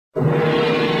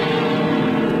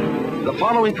The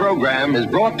following program is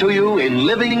brought to you in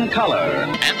living color.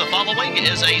 And the following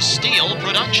is a Steel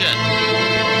production.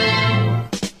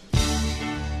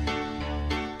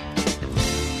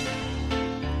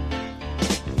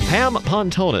 Pam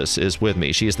Pontones is with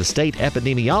me. She is the state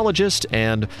epidemiologist,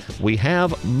 and we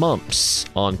have mumps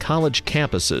on college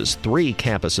campuses. 3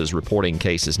 campuses reporting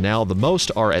cases now. The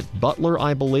most are at Butler,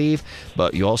 I believe,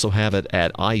 but you also have it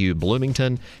at IU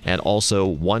Bloomington, and also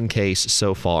 1 case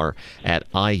so far at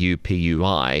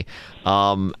IUPUI.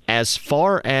 As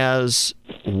far as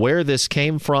where this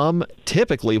came from,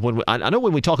 typically I know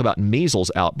when we talk about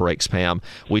measles outbreaks, Pam,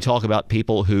 we talk about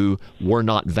people who were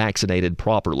not vaccinated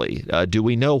properly. Do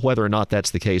we know whether or not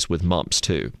that's the case with mumps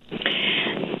too?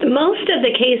 Most of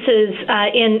the cases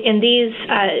in these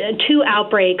 2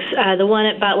 outbreaks, the one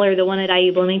at Butler, the one at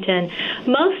IU Bloomington,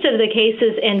 most of the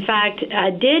cases, in fact,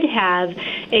 did have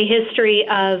a history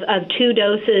of 2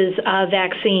 doses of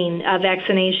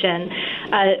vaccination.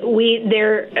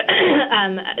 There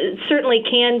certainly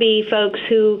can be folks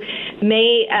who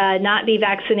may not be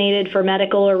vaccinated for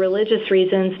medical or religious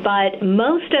reasons, but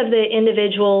most of the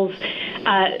individuals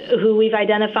who we've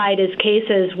identified as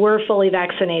cases were fully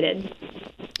vaccinated.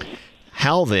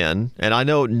 How then, and I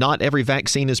know not every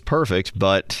vaccine is perfect,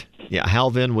 but how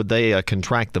then would they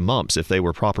contract the mumps if they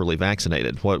were properly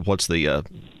vaccinated? What's the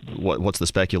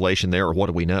speculation there, or what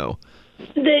do we know?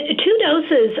 The 2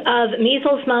 doses of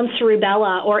measles, mumps,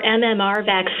 rubella, or MMR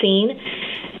vaccine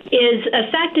is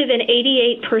effective in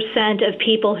 88% of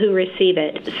people who receive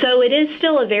it. So it is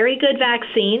still a very good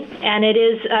vaccine, and it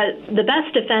is the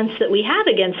best defense that we have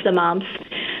against the mumps.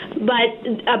 But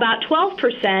about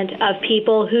 12% of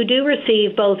people who do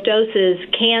receive both doses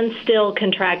can still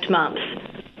contract mumps.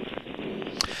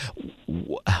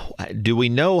 Do we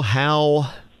know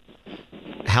how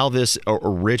this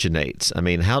originates? I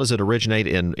mean, how does it originate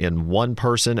in one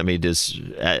person? I mean,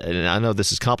 and I know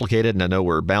this is complicated, and I know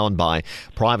we're bound by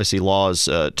privacy laws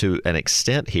to an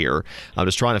extent here. I'm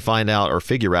just trying to find out or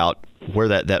figure out where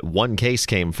that one case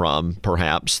came from,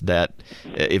 perhaps, that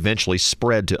eventually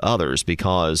spread to others,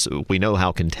 because we know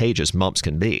how contagious mumps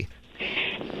can be.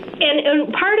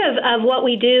 And part of what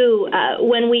we do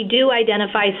when we do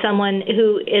identify someone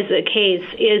who is a case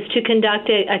is to conduct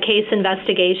a case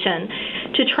investigation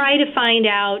to try to find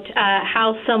out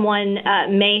how someone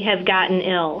may have gotten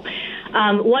ill.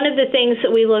 One of the things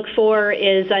that we look for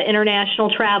is international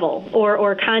travel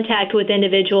or contact with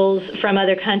individuals from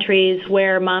other countries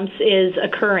where mumps is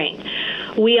occurring.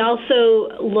 We also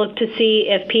look to see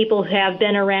if people have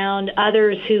been around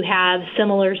others who have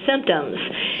similar symptoms,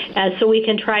 so we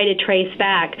can try to trace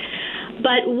back.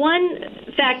 But one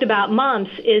fact about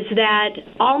mumps is that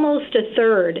almost a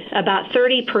third, about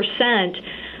 30%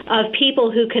 of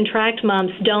people who contract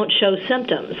mumps don't show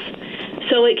symptoms.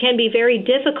 So it can be very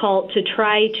difficult to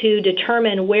try to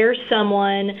determine where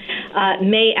someone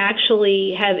may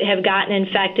actually have gotten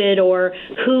infected or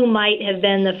who might have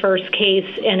been the first case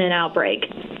in an outbreak.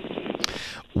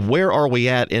 Where are we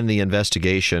at in the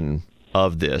investigation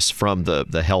of this from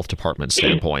the health department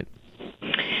standpoint?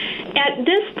 At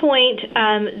this point,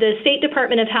 the State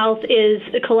Department of Health is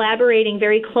collaborating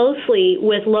very closely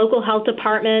with local health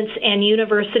departments and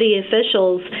university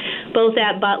officials, both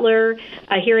at Butler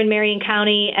here in Marion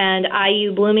County and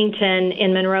IU Bloomington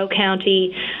in Monroe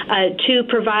County, to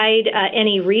provide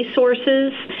any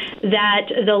resources that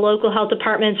the local health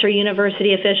departments or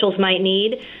university officials might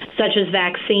need, such as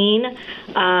vaccine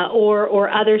or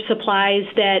other supplies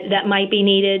that might be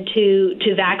needed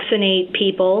to vaccinate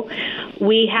people.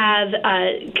 We have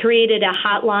created a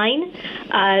hotline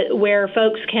where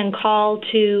folks can call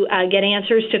to get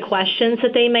answers to questions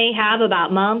that they may have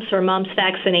about mumps or mumps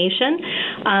vaccination.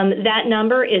 That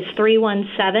number is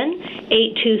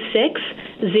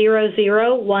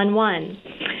 317-826-0011.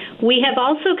 We have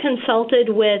also consulted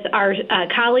with our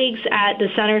colleagues at the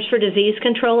Centers for Disease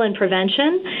Control and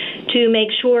Prevention to make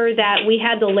sure that we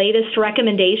have the latest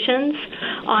recommendations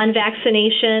on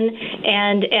vaccination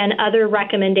and other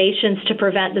recommendations to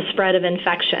prevent the spread of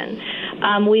infection.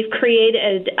 We've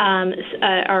created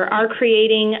are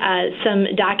creating some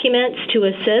documents to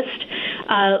assist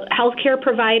healthcare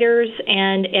providers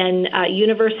and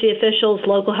university officials,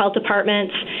 local health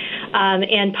departments,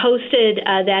 and posted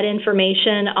that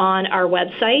information on our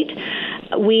website.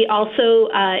 We also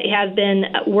have been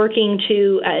working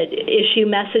to issue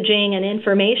messaging and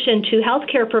information to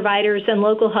healthcare providers and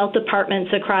local health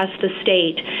departments across the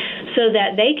state so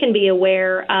that they can be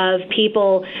aware of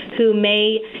people who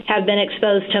may have been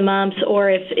exposed to mumps, or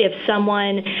if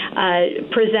someone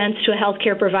presents to a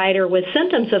healthcare provider with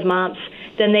symptoms of mumps,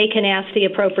 then they can ask the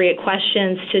appropriate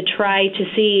questions to try to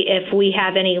see if we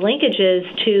have any linkages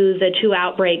to the two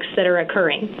outbreaks that are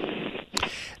occurring.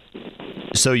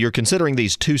 So you're considering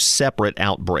these two separate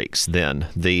outbreaks then,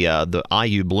 the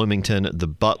IU Bloomington, the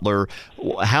Butler.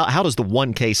 How does the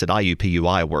one case at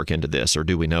IUPUI work into this, or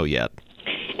do we know yet?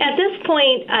 At this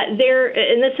point, and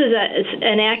this is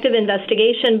an active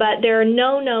investigation, but there are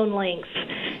no known links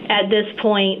at this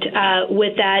point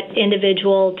with that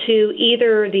individual to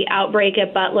either the outbreak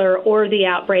at Butler or the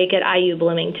outbreak at IU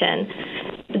Bloomington.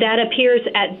 That appears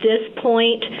at this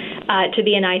point to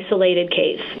be an isolated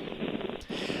case.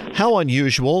 How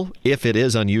unusual, if it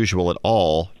is unusual at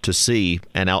all, to see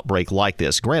an outbreak like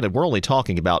this? Granted, we're only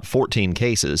talking about 14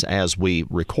 cases as we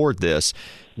record this.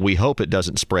 We hope it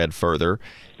doesn't spread further.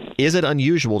 Is it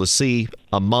unusual to see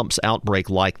a mumps outbreak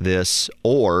like this,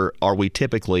 or are we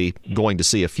typically going to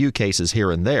see a few cases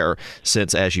here and there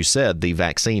since, as you said, the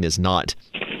vaccine is not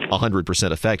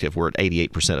 100% effective? We're at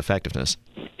 88% effectiveness.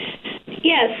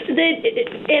 Yes, and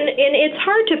it's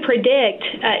hard to predict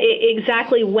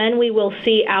exactly when we will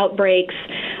see outbreaks,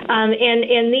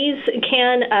 and these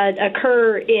can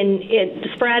occur in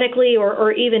sporadically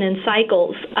or even in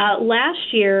cycles.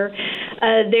 Last year,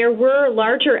 there were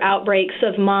larger outbreaks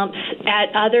of mumps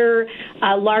at other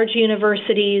large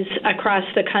universities across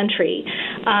the country.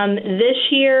 This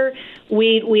year,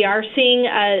 we are seeing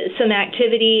some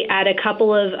activity at a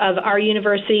couple of our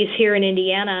universities here in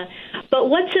Indiana. But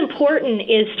what's important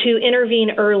is to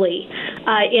intervene early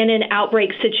in an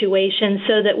outbreak situation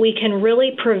so that we can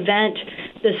really prevent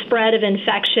the spread of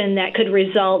infection that could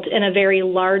result in a very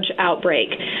large outbreak.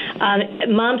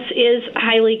 Mumps is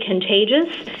highly contagious.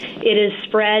 It is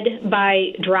spread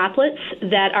by droplets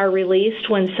that are released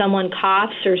when someone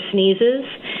coughs or sneezes.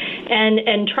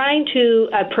 And trying to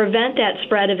prevent that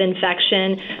spread of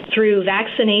infection through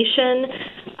vaccination,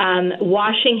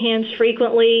 washing hands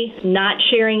frequently, not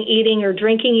sharing eating or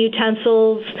drinking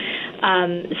utensils,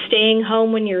 staying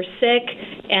home when you're sick,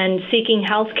 and seeking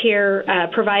health care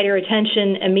provider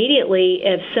attention immediately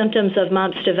if symptoms of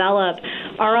mumps develop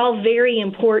are all very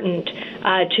important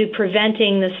to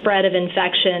preventing the spread of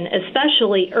infection,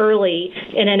 especially early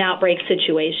in an outbreak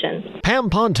situation. Pam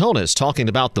Pontones talking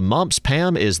about the mumps.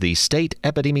 Pam is the state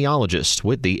epidemiologist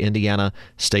with the Indiana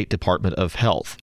State Department of Health.